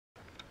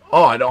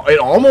Oh, it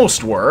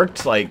almost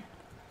worked. Like,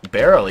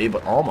 barely,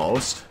 but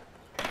almost.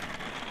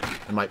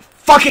 And my...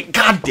 Fuck it!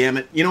 God damn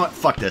it! You know what?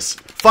 Fuck this.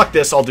 Fuck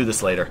this. I'll do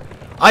this later.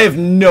 I have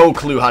no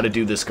clue how to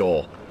do this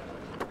goal.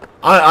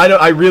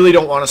 I really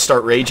don't want to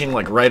start raging,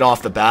 like, right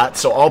off the bat,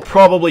 so I'll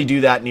probably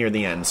do that near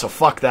the end. So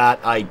fuck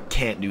that. I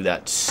can't do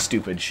that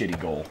stupid,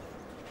 shitty goal.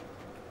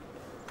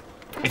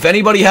 If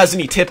anybody has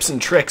any tips and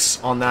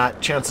tricks on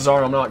that, chances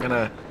are I'm not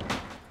gonna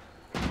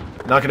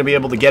be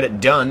able to get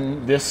it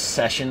done this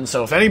session.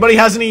 So if anybody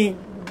has any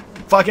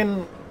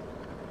fucking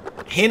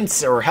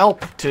hints or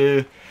help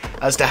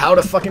as to how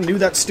to fucking do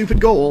that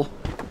stupid goal,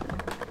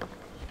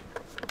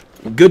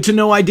 good to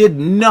know I did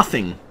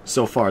nothing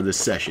so far this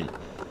session.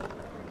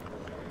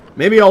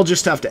 Maybe I'll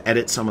just have to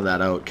edit some of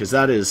that out, because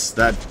that is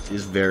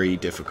very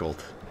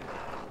difficult.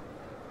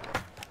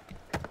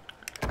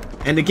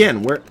 And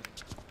again,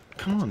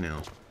 come on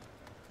now.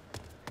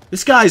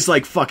 This guy's,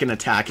 like, fucking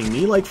attacking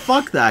me. Like,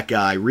 fuck that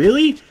guy.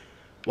 Really?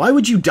 Why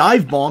would you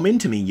dive bomb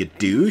into me, you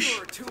douche?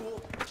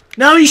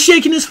 Now he's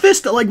shaking his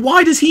fist. Like,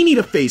 why does he need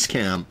a face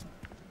cam?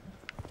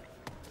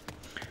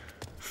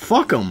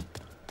 Fuck him.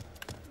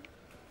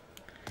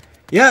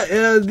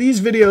 Yeah, these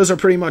videos are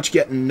pretty much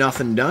getting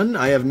nothing done.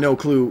 I have no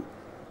clue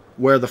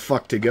where the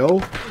fuck to go.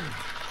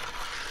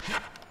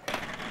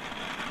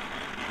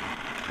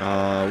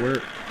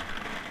 Where...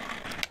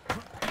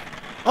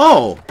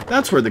 Oh,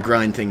 that's where the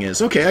grind thing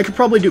is. Okay, I could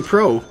probably do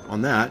pro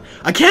on that.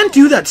 I can't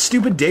do that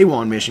stupid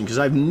Daewon mission because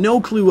I have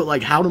no clue what,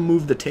 like, how to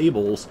move the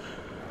tables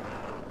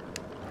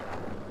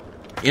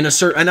in a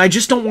certain... And I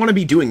just don't want to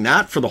be doing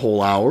that for the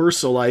whole hour,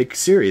 so, like,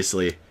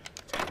 seriously.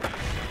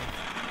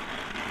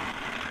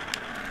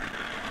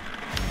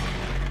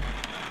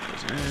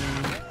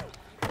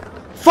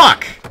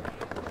 Fuck!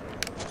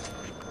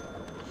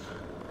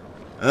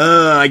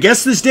 I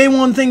guess this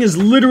Daewon thing is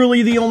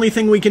literally the only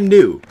thing we can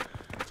do.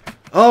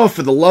 Oh,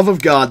 for the love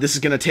of God, this is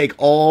gonna take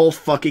all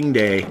fucking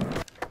day.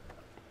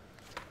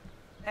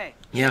 Hey.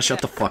 Yeah,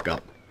 shut the fuck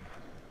up.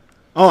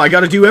 Oh, I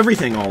gotta do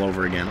everything all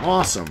over again.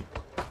 Awesome.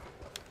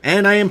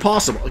 And I am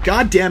possible.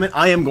 God damn it,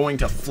 I am going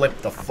to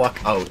flip the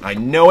fuck out. I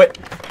know it.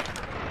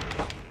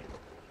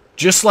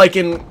 Just like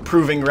in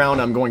Proving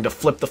Ground, I'm going to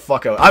flip the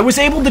fuck out. I was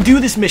able to do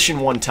this mission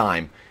one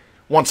time.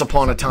 Once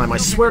upon a time, I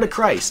swear to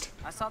Christ.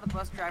 I saw the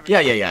bus driver.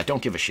 Yeah,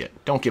 don't give a shit.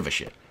 Don't give a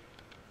shit.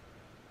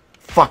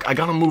 Fuck, I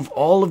gotta move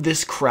all of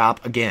this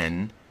crap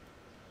again.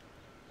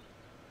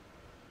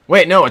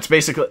 Wait, no, it's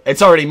basically...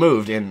 It's already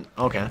moved in...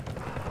 Okay.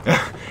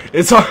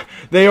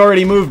 They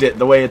already moved it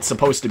the way it's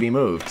supposed to be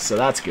moved, so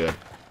that's good.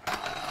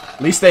 At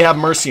least they have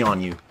mercy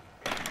on you.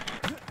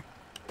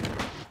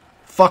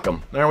 Fuck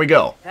them. There we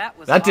go.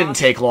 That didn't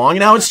take long.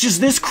 Now it's just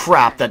this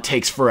crap that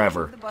takes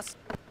forever.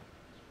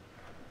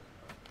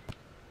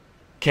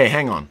 Okay,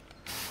 hang on.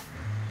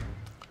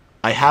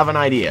 I have an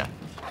idea.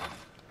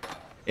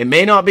 It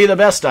may not be the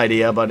best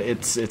idea, but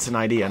it's an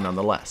idea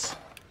nonetheless.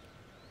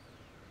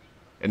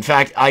 In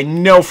fact, I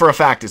know for a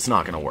fact it's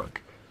not going to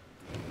work.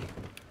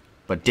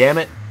 But damn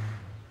it.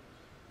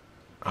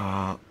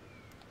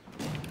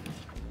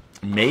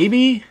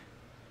 Maybe?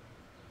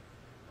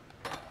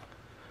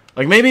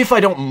 Like, maybe if I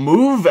don't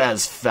move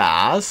as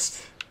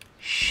fast...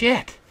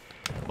 Shit.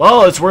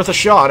 Well, it's worth a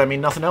shot. I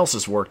mean, nothing else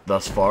has worked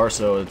thus far,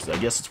 so I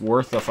guess it's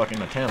worth a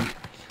fucking attempt.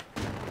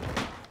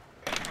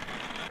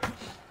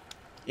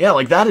 Yeah,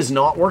 like, that is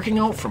not working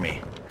out for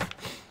me.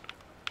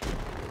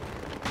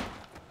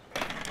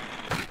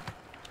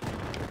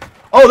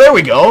 Oh, there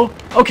we go.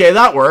 Okay,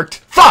 that worked.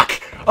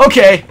 Fuck!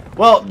 Okay,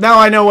 well, now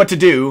I know what to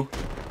do.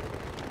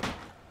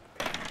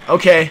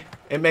 Okay,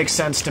 it makes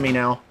sense to me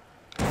now.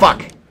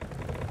 Fuck.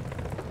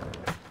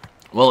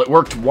 Well, it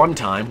worked one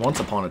time. Once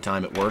upon a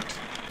time, it worked.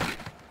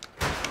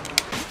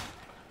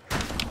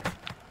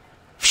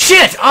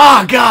 Shit!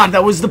 Oh, God,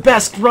 that was the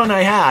best run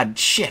I had.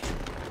 Shit.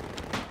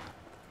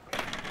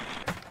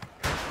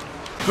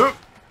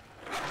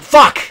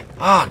 Fuck!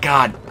 Oh,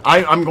 God.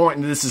 I'm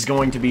going... This is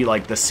going to be,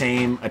 like, the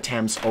same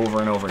attempts over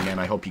and over again.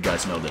 I hope you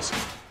guys know this.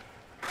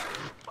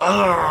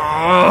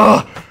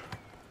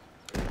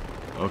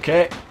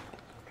 Okay.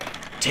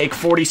 Take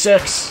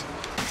 46.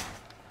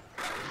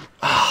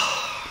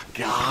 Ah,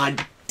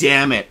 God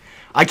damn it.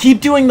 I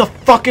keep doing the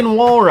fucking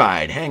wall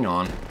ride. Hang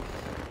on.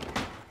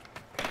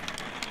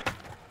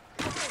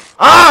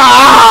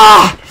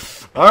 Ah!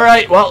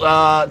 Alright,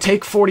 well,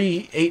 take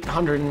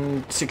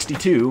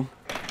 4,862.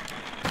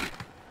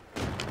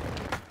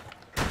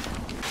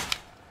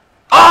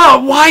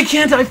 Ah, why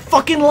can't I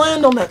fucking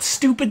land on that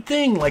stupid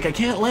thing? Like, I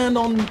can't land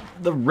on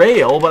the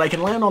rail, but I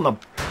can land on the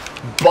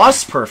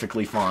bus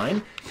perfectly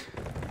fine.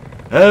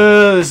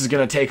 This is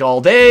gonna take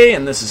all day,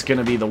 and this is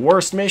gonna be the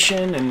worst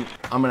mission, and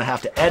I'm gonna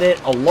have to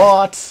edit a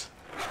lot.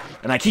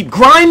 And I keep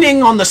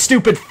grinding on the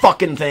stupid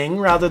fucking thing,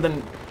 rather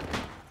than...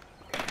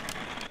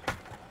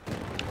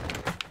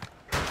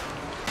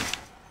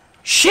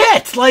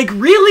 Shit! Like,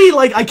 really?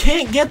 Like, I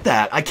can't get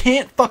that. I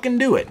can't fucking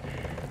do it.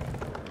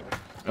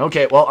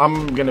 Okay, well,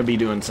 I'm gonna be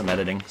doing some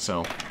editing,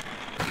 so...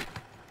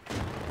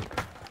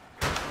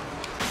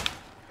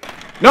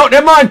 No,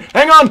 never mind.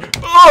 Hang on.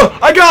 Oh,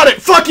 I got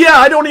it. Fuck yeah,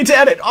 I don't need to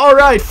edit.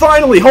 Alright,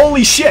 finally.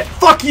 Holy shit.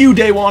 Fuck you,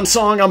 Daewon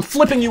Song. I'm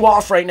flipping you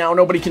off right now.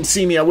 Nobody can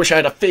see me. I wish I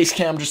had a face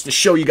cam just to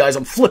show you guys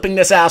I'm flipping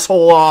this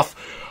asshole off.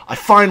 I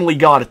finally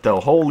got it, though.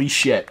 Holy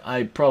shit.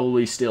 I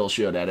probably still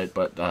should edit,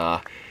 but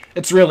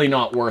it's really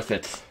not worth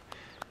it.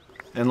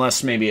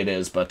 Unless maybe it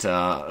is, but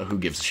who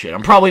gives a shit.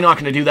 I'm probably not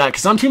going to do that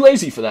because I'm too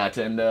lazy for that,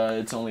 and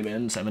it's only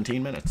been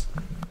 17 minutes.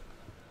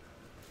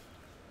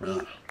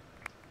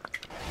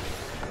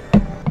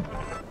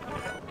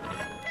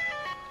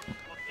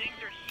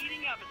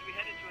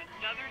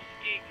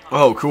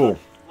 Oh, cool.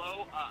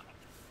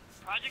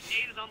 Project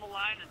 8 is on the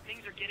line and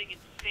things are getting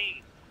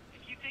insane.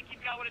 If you think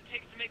you've got what it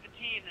takes to make the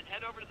team, then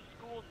head over to the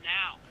school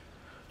now.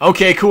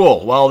 Okay,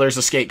 cool. Well, there's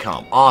a skate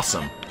comp.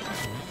 Awesome.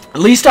 At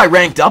least I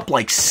ranked up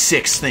like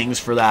 6 things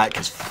for that,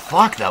 because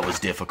fuck, that was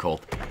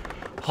difficult.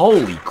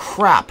 Holy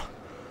crap.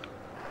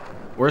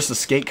 Where's the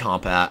skate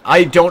comp at?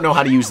 I don't know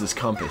how to use this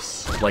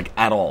compass, like,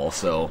 at all,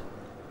 so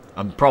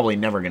I'm probably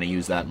never going to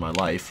use that in my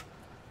life.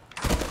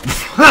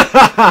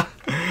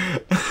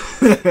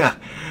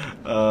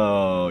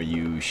 Oh,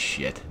 you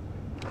shit.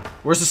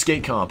 Where's the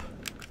skate comp?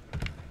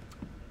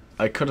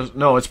 I could have...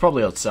 No, it's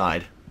probably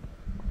outside.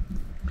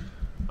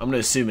 I'm gonna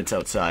assume it's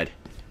outside.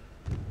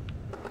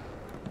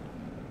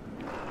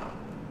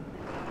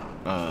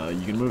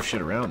 You can move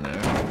shit around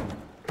there.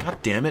 God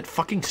damn it,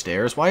 fucking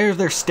stairs. Why are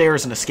there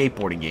stairs in a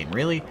skateboarding game?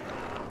 Really?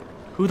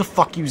 Who the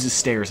fuck uses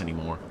stairs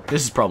anymore?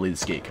 This is probably the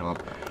skate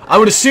comp. I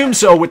would assume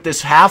so with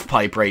this half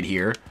pipe right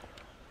here.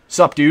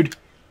 Sup, dude?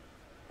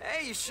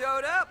 Hey, you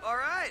showed up,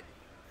 alright.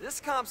 This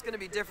comp's gonna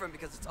be different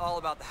because it's all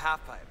about the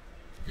half pipe.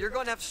 You're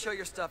going to have to show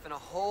your stuff in a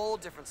whole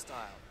different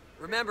style.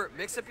 Remember,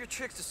 mix up your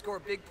tricks to score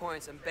big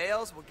points, and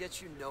bails will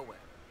get you nowhere.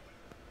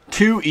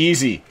 Too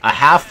easy. A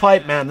half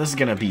pipe? Man, this is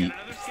gonna be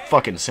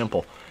fucking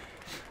simple.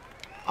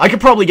 I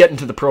could probably get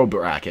into the pro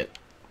bracket.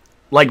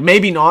 Like,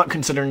 maybe not,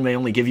 considering they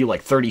only give you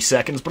like 30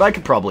 seconds, but I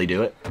could probably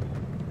do it.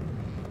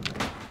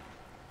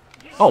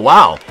 Oh,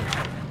 wow.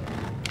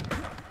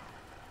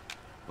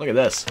 Look at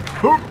this.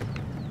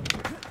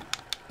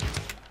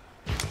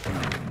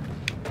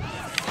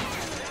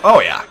 Oh,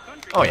 yeah.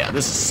 Oh, yeah,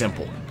 this is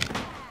simple.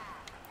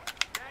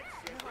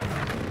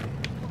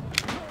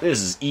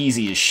 This is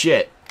easy as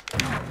shit.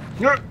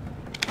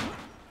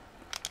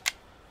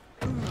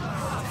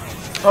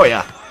 Oh,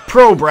 yeah.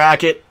 Pro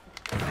bracket.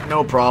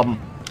 No problem.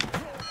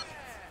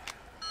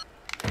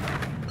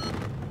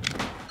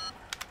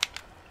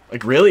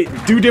 Like, really?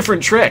 Do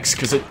different tricks,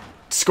 because it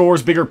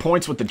scores bigger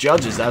points with the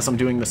judges as I'm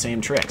doing the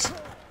same tricks.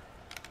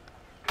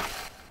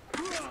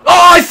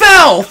 Oh, I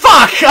fell!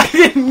 Fuck! I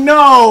didn't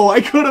know!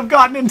 I could have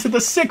gotten into the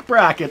sick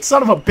bracket,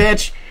 son of a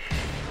bitch!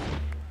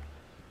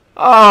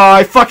 Oh,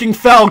 I fucking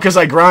fell because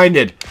I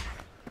grinded.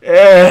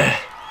 Ugh.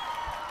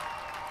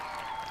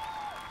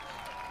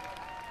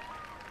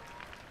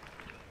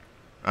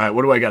 Alright,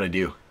 what do I gotta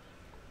do?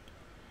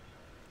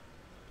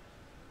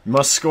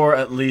 Must score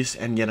at least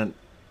and get an...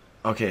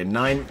 Okay,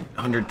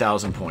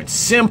 900,000 points.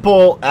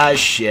 Simple as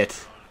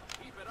shit.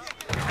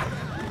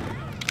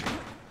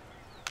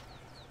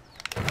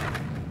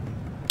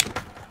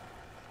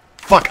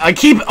 Fuck, I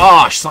keep...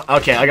 Oh,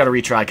 okay, I gotta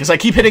retry. Because I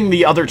keep hitting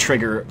the other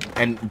trigger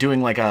and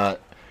doing like a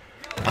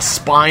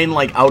spine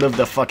like out of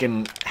the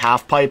fucking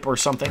half pipe or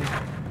something.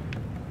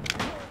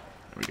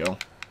 There we go.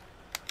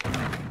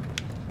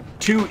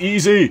 Too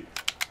easy.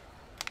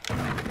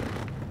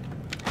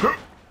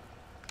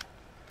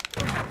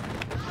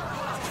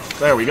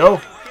 There we go.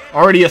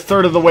 Already a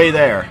third of the way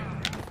there.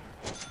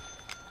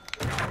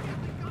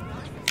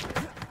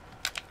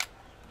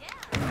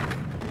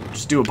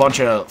 Just do a bunch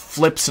of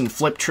flips and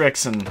flip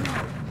tricks and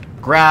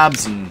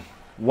grabs and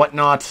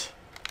whatnot.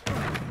 There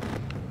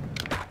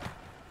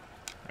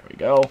we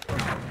go.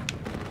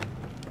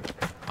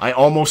 I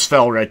almost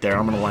fell right there.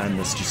 I'm gonna land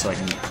this just so I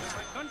can...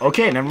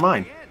 Okay, never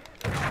mind.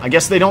 I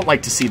guess they don't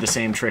like to see the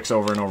same tricks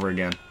over and over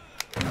again.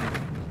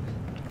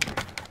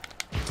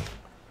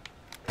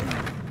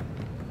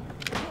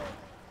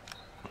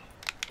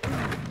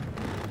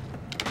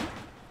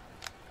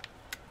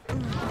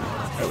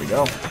 There we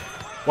go.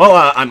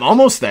 Well, I'm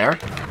almost there.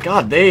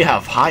 God, they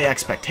have high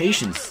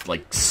expectations.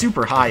 Like,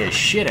 super high as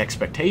shit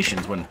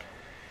expectations when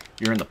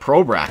you're in the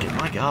pro bracket.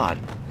 My God.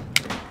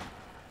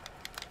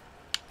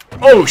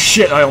 Oh,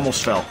 shit, I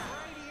almost fell.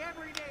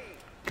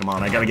 Come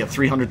on, I gotta get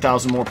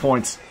 300,000 more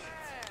points.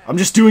 I'm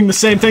just doing the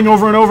same thing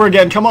over and over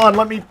again. Come on,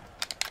 let me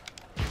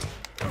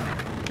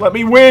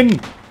win.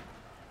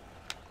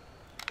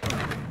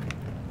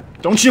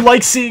 Don't you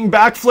like seeing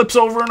backflips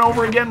over and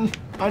over again?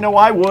 I know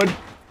I would.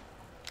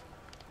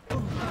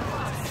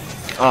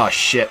 Oh,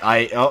 shit.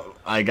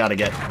 I gotta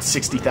get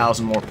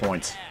 60,000 more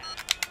points.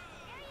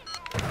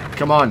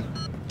 Come on.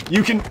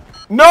 You can...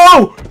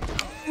 No!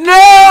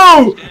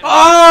 No!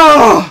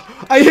 Oh!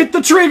 I hit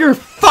the trigger!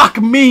 Fuck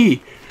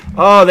me!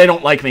 Oh, they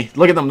don't like me.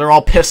 Look at them. They're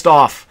all pissed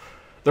off.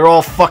 They're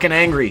all fucking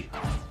angry.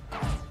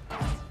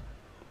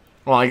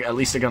 Well, at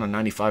least I got a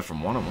 95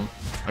 from one of them.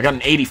 I got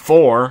an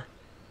 84.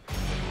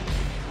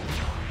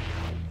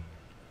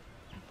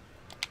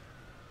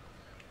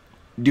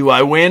 Do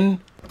I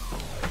win?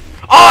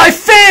 I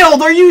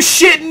failed! Are you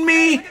shitting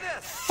me?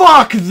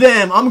 Fuck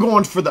them! I'm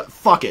going for the...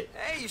 Fuck it.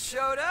 Hey, you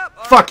showed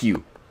up. Fuck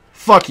you.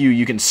 Fuck you,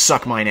 you can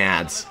suck mine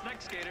ads.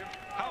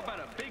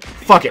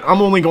 Fuck it,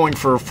 I'm only going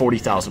for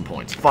 40,000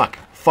 points. Fuck.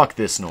 Fuck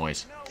this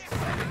noise.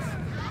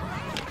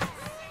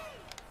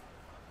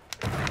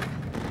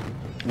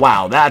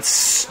 Wow, that's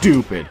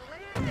stupid.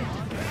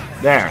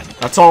 There,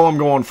 that's all I'm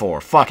going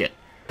for. Fuck it.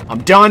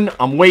 I'm done.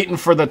 I'm waiting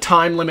for the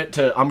time limit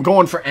to... I'm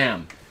going for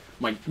M.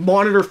 My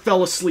monitor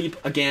fell asleep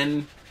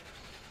again.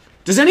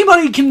 Does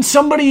anybody... Can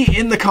somebody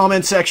in the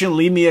comment section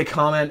leave me a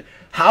comment?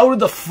 How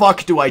the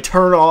fuck do I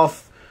turn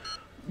off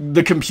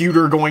the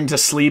computer going to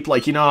sleep?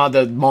 Like, you know how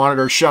the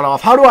monitor shut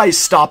off? How do I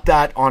stop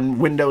that on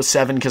Windows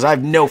 7? Because I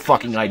have no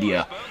fucking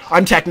idea.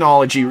 I'm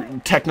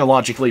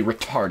technologically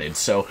retarded,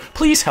 so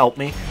please help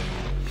me.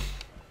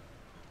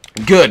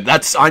 Good,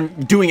 I'm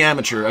doing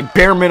amateur. A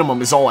bare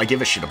minimum is all I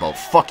give a shit about.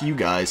 Fuck you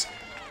guys.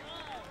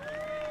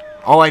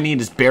 All I need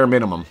is bare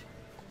minimum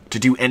to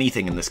do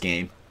anything in this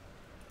game.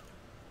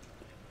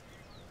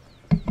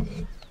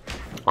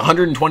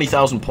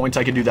 120,000 points,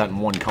 I could do that in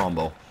one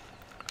combo.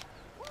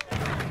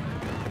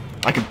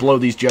 I could blow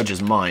these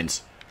judges'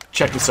 minds.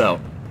 Check this out.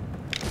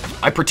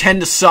 I pretend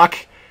to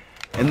suck,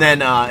 and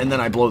then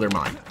I blow their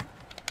mind.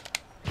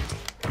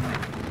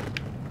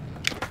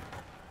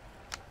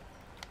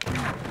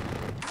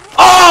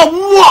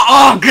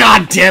 Oh,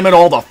 god damn it,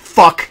 all the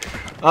fuck.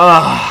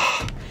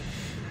 I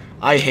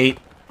hate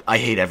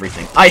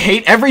everything. I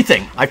hate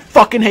everything. I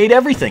fucking hate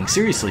everything.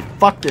 Seriously,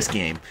 fuck this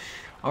game.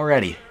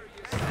 Already.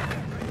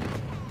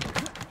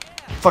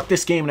 Fuck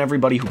this game and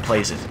everybody who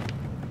plays it.